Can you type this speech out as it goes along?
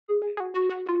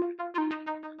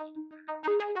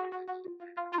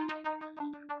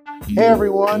Hey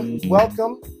everyone,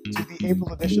 welcome to the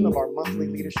April edition of our monthly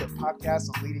leadership podcast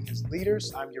on Leading as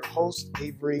Leaders. I'm your host,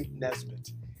 Avery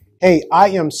Nesbitt. Hey, I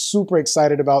am super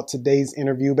excited about today's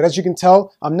interview, but as you can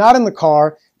tell, I'm not in the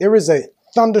car. There is a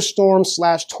thunderstorm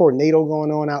 / tornado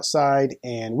going on outside,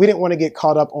 and we didn't want to get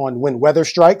caught up on when weather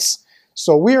strikes.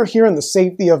 So we are here in the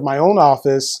safety of my own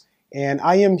office, and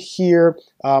I am here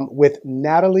with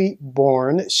Natalie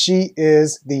Bourne. She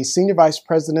is the Senior Vice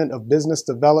President of Business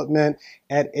Development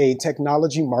at a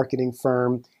technology marketing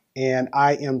firm, and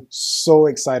I am so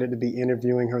excited to be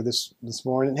interviewing her this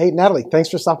morning. Hey, Natalie, thanks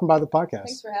for stopping by the podcast.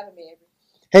 Thanks for having me, Avery.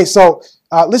 Hey, so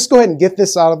let's go ahead and get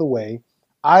this out of the way.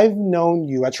 I've known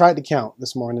you, I tried to count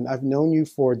this morning, I've known you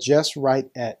for just right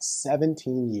at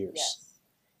 17 years. Yes.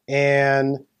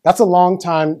 And that's a long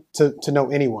time to know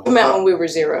anyone. We met when we were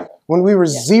 0. When we were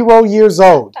 0 years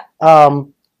old,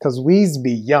 because we's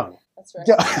be young. That's right.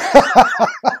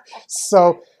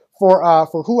 So for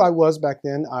who I was back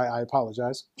then, I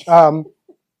apologize.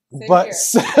 But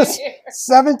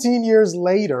 17 years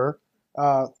later,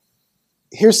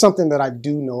 here's something that I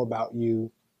do know about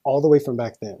you all the way from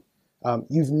back then.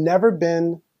 You've never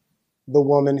been the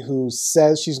woman who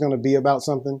says she's going to be about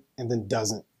something and then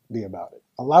doesn't be about it.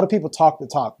 A lot of people talk the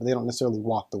talk, but they don't necessarily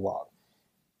walk the walk.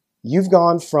 You've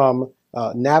gone from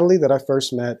Natalie that I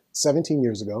first met 17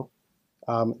 years ago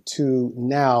to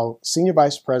now Senior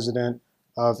Vice President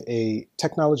of a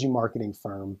technology marketing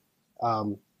firm.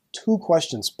 Two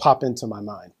questions pop into my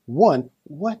mind. One,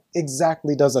 what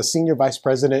exactly does a Senior Vice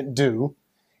President do?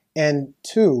 And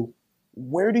two,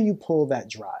 where do you pull that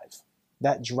drive?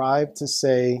 That drive to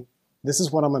say, this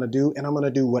is what I'm going to do, and I'm going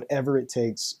to do whatever it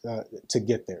takes to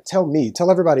get there.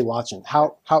 Tell everybody watching,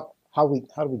 how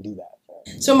do we do that?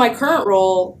 So my current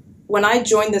role, when I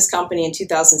joined this company in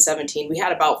 2017, we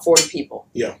had about 40 people.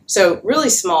 Yeah. So really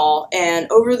small. And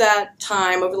over that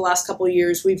time, over the last couple of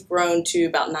years, we've grown to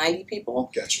about 90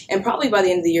 people. Gotcha. And probably by the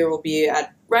end of the year, we'll be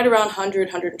at right around 100,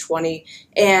 120.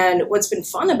 And what's been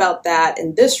fun about that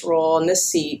in this role, in this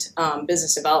seat,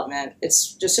 business development,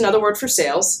 it's just another word for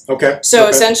sales. Okay. So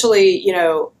essentially,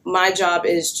 my job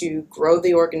is to grow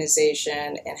the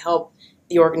organization and help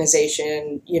the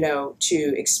organization,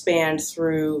 to expand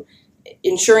through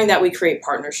ensuring that we create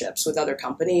partnerships with other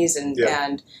companies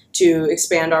and to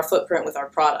expand our footprint with our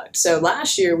product. So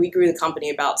last year, we grew the company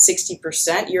about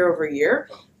 60% year over year,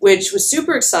 which was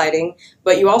super exciting,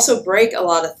 but you also break a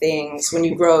lot of things when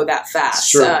you grow that fast.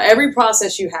 Sure. Every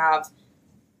process you have,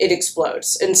 it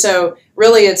explodes. And so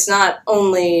really it's not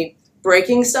only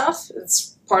breaking stuff,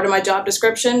 it's part of my job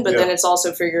description, but then it's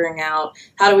also figuring out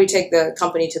how do we take the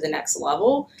company to the next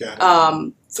level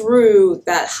through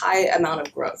that high amount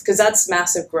of growth, because that's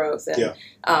massive growth.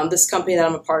 And this company that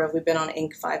I'm a part of, we've been on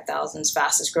Inc. 5000's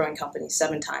fastest growing company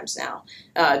 7 times now,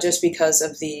 just because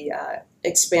of the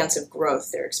expansive growth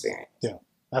they're experiencing. Yeah,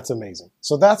 that's amazing.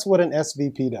 So that's what an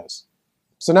SVP does.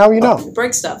 So now you know.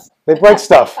 Break stuff. They break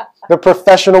stuff. They're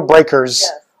professional breakers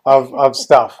of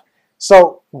stuff.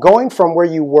 So going from where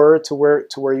you were to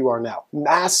where you are now,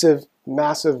 massive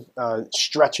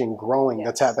stretching, growing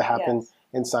that's had to happen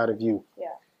inside of you. Yeah.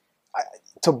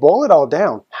 To boil it all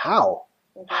down, how?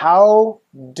 Mm-hmm. How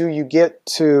do you get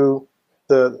to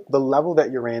the level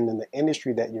that you're in and the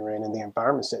industry that you're in and the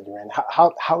environments that you're in?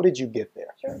 How did you get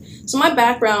there? Sure. So my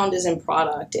background is in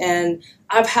product, and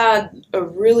I've had a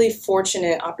really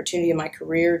fortunate opportunity in my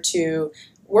career to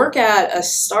work at a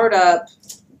startup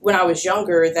when I was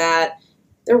younger that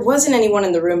there wasn't anyone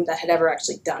in the room that had ever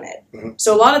actually done it. Mm-hmm.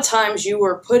 So a lot of times you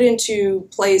were put into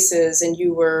places and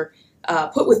you were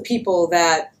put with people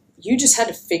that you just had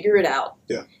to figure it out.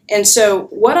 Yeah. And so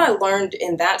what I learned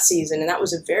in that season, and that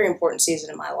was a very important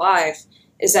season in my life,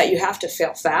 is that you have to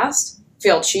fail fast,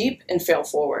 fail cheap, and fail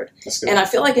forward. And I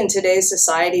feel like in today's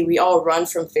society, we all run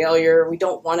from failure. We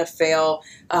don't want to fail.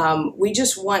 We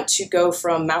just want to go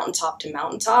from mountaintop to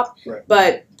mountaintop. Right.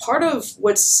 But part of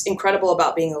what's incredible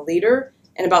about being a leader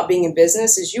and about being in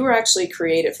business is you were actually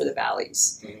created for the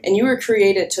valleys. Mm-hmm. And you were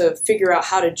created to figure out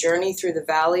how to journey through the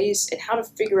valleys and how to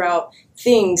figure out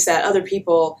things that other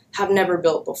people have never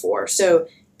built before. So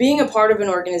being a part of an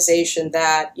organization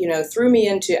that, threw me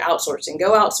into outsourcing,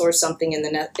 go outsource something in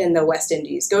the West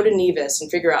Indies, go to Nevis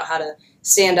and figure out how to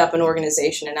stand up an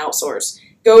organization and outsource,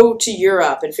 go to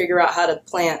Europe and figure out how to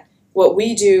plant what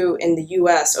we do in the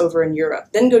US over in Europe,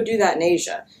 then go do that in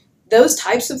Asia. Those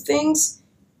types of things,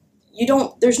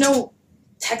 there's no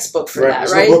textbook for that,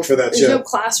 right? No book for that, there's no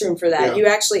classroom for that. Yeah. You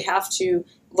actually have to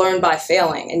learn by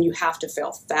failing, and you have to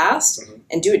fail fast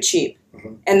and do it cheap.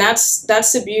 Mm-hmm. And that's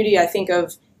the beauty, I think,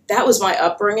 of that was my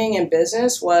upbringing in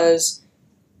business was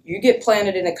you get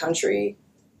planted in a country,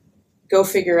 go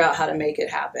figure out how to make it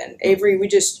happen. Avery, we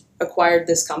just acquired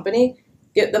this company.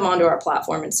 Get them onto our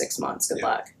platform in 6 months. Good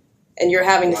luck. And you're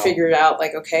having to figure it out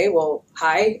like, okay, well,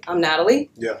 hi, I'm Natalie.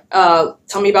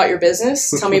 Tell me about your business.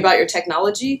 Tell me about your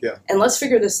technology. And let's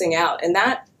figure this thing out. And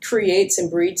that creates and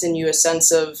breeds in you a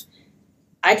sense of,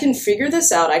 I can figure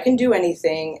this out. I can do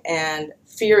anything. And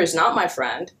fear is not my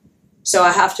friend. So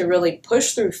I have to really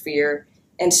push through fear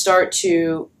and start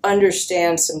to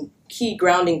understand some key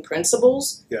grounding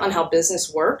principles on how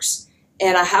business works.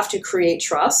 And I have to create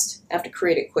trust. I have to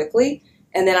create it quickly.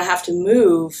 And then I have to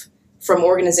move from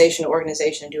organization to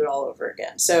organization and do it all over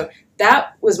again. So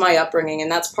that was my upbringing,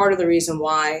 and that's part of the reason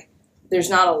why there's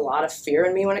not a lot of fear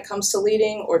in me when it comes to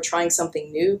leading or trying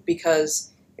something new,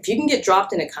 because if you can get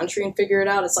dropped in a country and figure it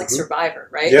out, it's like Survivor,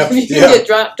 right? If you can get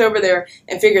dropped over there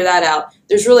and figure that out,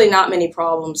 there's really not many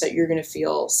problems that you're going to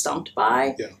feel stumped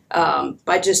by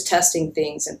just testing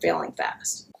things and failing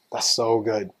fast. That's so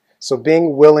good. So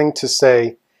being willing to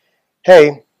say,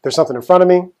 hey, there's something in front of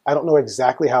me. I don't know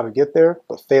exactly how to get there,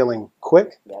 but failing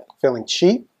quick, failing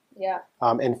cheap,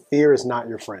 and fear is not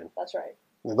your friend. That's right.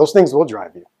 And those things will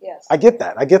drive you. Yes. I get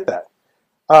that.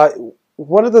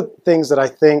 One of the things that I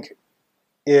think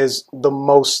is the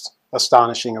most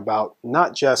astonishing about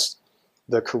not just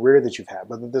the career that you've had,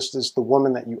 but this is the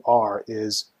woman that you are,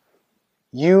 is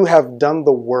you have done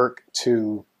the work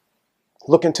to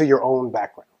look into your own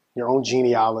background, your own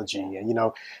genealogy. And,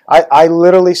 I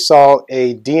literally saw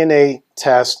a DNA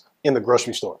test in the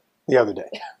grocery store the other day.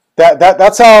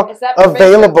 That's how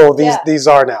available these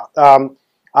are now.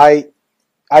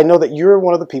 I know that you're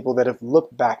one of the people that have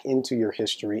looked back into your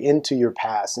history, into your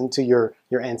past, into your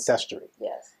ancestry.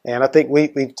 Yes. And I think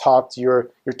we've talked,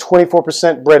 you're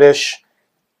 24% British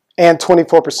and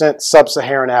 24%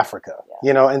 Sub-Saharan Africa,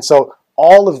 and so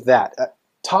all of that.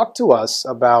 Talk to us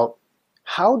about,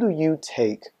 how do you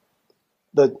take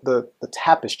the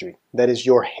tapestry that is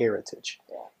your heritage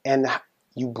and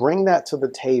you bring that to the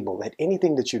table at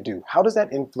anything that you do? How does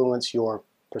that influence your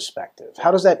perspective?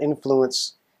 How does that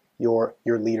influence your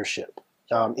leadership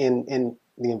in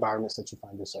the environments that you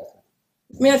find yourself in?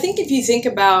 I mean, I think if you think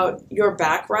about your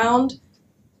background,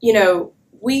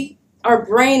 our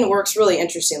brain works really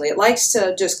interestingly. It likes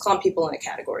to just clump people into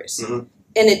categories.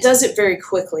 And it does it very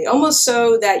quickly, almost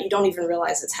so that you don't even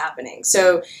realize it's happening.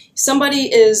 So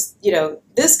somebody is,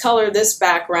 this color, this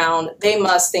background, they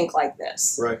must think like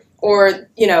this. Right. Or,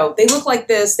 they look like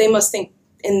this, they must think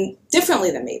differently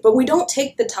than me. But we don't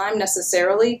take the time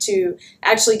necessarily to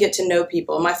actually get to know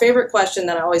people. My favorite question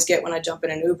that I always get when I jump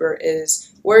in an Uber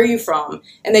is, where are you from?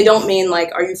 And they don't mean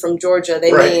like, are you from Georgia?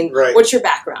 They mean, what's your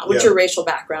background? What's your racial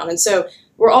background? And so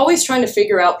we're always trying to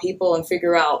figure out people and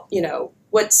figure out,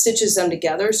 what stitches them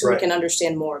together so we can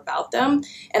understand more about them.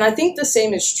 And I think the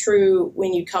same is true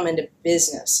when you come into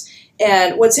business.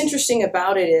 And what's interesting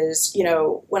about it is,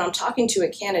 when I'm talking to a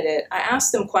candidate, I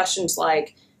ask them questions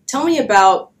like, tell me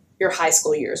about your high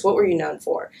school years. What were you known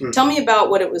for? Tell me about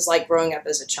what it was like growing up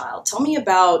as a child. Tell me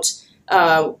about,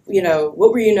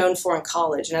 what were you known for in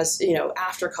college and as,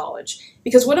 after college?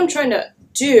 Because what I'm trying to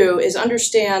do is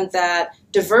understand that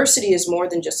diversity is more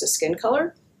than just a skin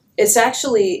color. It's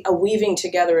actually a weaving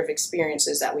together of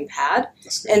experiences that we've had.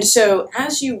 And so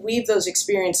as you weave those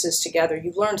experiences together,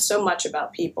 you've learned so much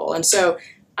about people. And so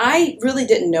I really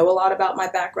didn't know a lot about my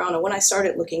background. And when I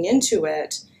started looking into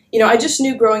it, I just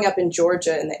knew growing up in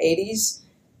Georgia in the 80s,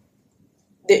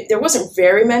 there wasn't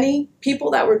very many people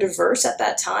that were diverse at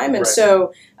that time. And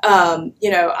so,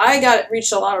 I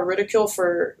reached a lot of ridicule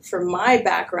for my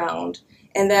background.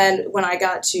 And then when I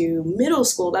got to middle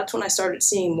school, that's when I started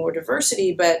seeing more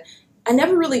diversity, but I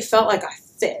never really felt like I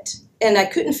fit. And I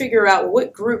couldn't figure out, well,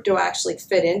 what group do I actually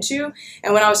fit into?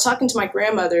 And when I was talking to my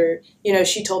grandmother,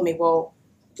 she told me, well,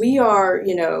 we are,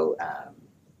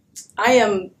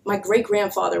 my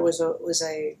great-grandfather was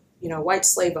a white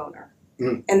slave owner.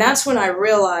 And that's when I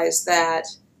realized that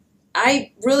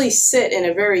I really sit in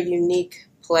a very unique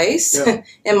place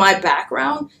in my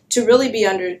background to really be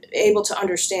able to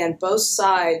understand both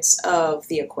sides of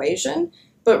the equation,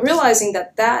 but realizing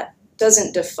that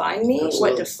doesn't define me. Absolutely.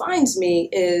 What defines me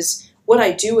is what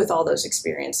I do with all those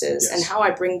experiences and how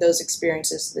I bring those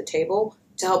experiences to the table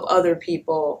to help other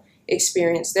people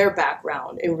experience their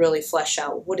background and really flesh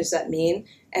out what does that mean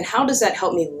and how does that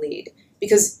help me lead?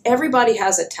 Because everybody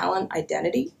has a talent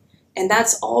identity, and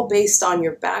that's all based on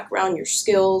your background, your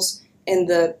skills, and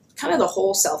the kind of the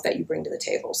whole self that you bring to the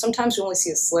table. Sometimes we only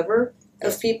see a sliver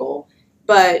of people,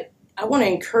 but I want to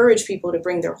encourage people to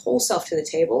bring their whole self to the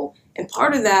table. And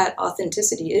part of that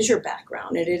authenticity is your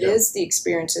background, and it is the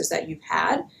experiences that you've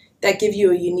had that give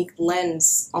you a unique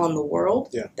lens on the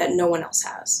world that no one else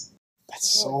has.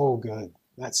 That's so good.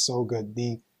 That's so good.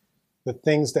 The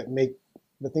things that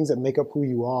make up who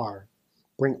you are,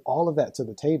 bring all of that to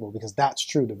the table, because that's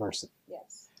true diversity.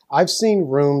 Yes. I've seen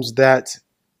rooms that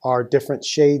are different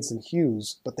shades and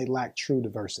hues, but they lack true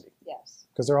diversity. Yes.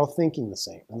 Because they're all thinking the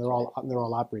same and they're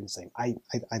all operating the same. I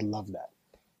love that.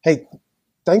 Hey,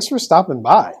 thanks for stopping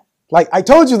by. Like I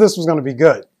told you, this was going to be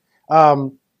good.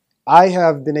 I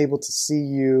have been able to see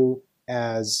you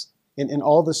as in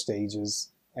all the stages,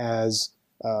 as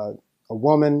a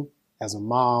woman, as a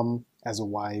mom, as a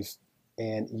wife,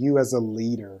 and you as a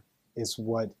leader is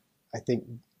what I think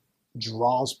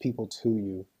draws people to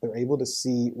you. They're able to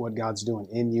see what God's doing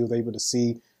in you. They're able to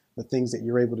see the things that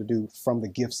you're able to do from the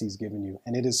gifts He's given you.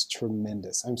 And it is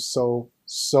tremendous. I'm so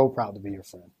proud to be your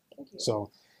friend. Thank you.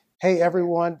 So, hey,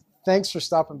 everyone, thanks for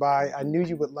stopping by. I knew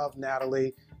you would love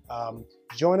Natalie.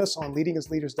 Join us on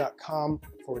leadingasleaders.com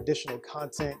for additional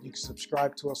content. You can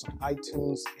subscribe to us on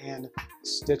iTunes and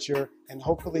Stitcher. And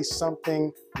hopefully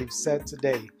something we've said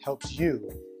today helps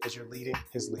you as you're leading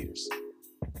His leaders.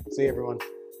 See you, everyone.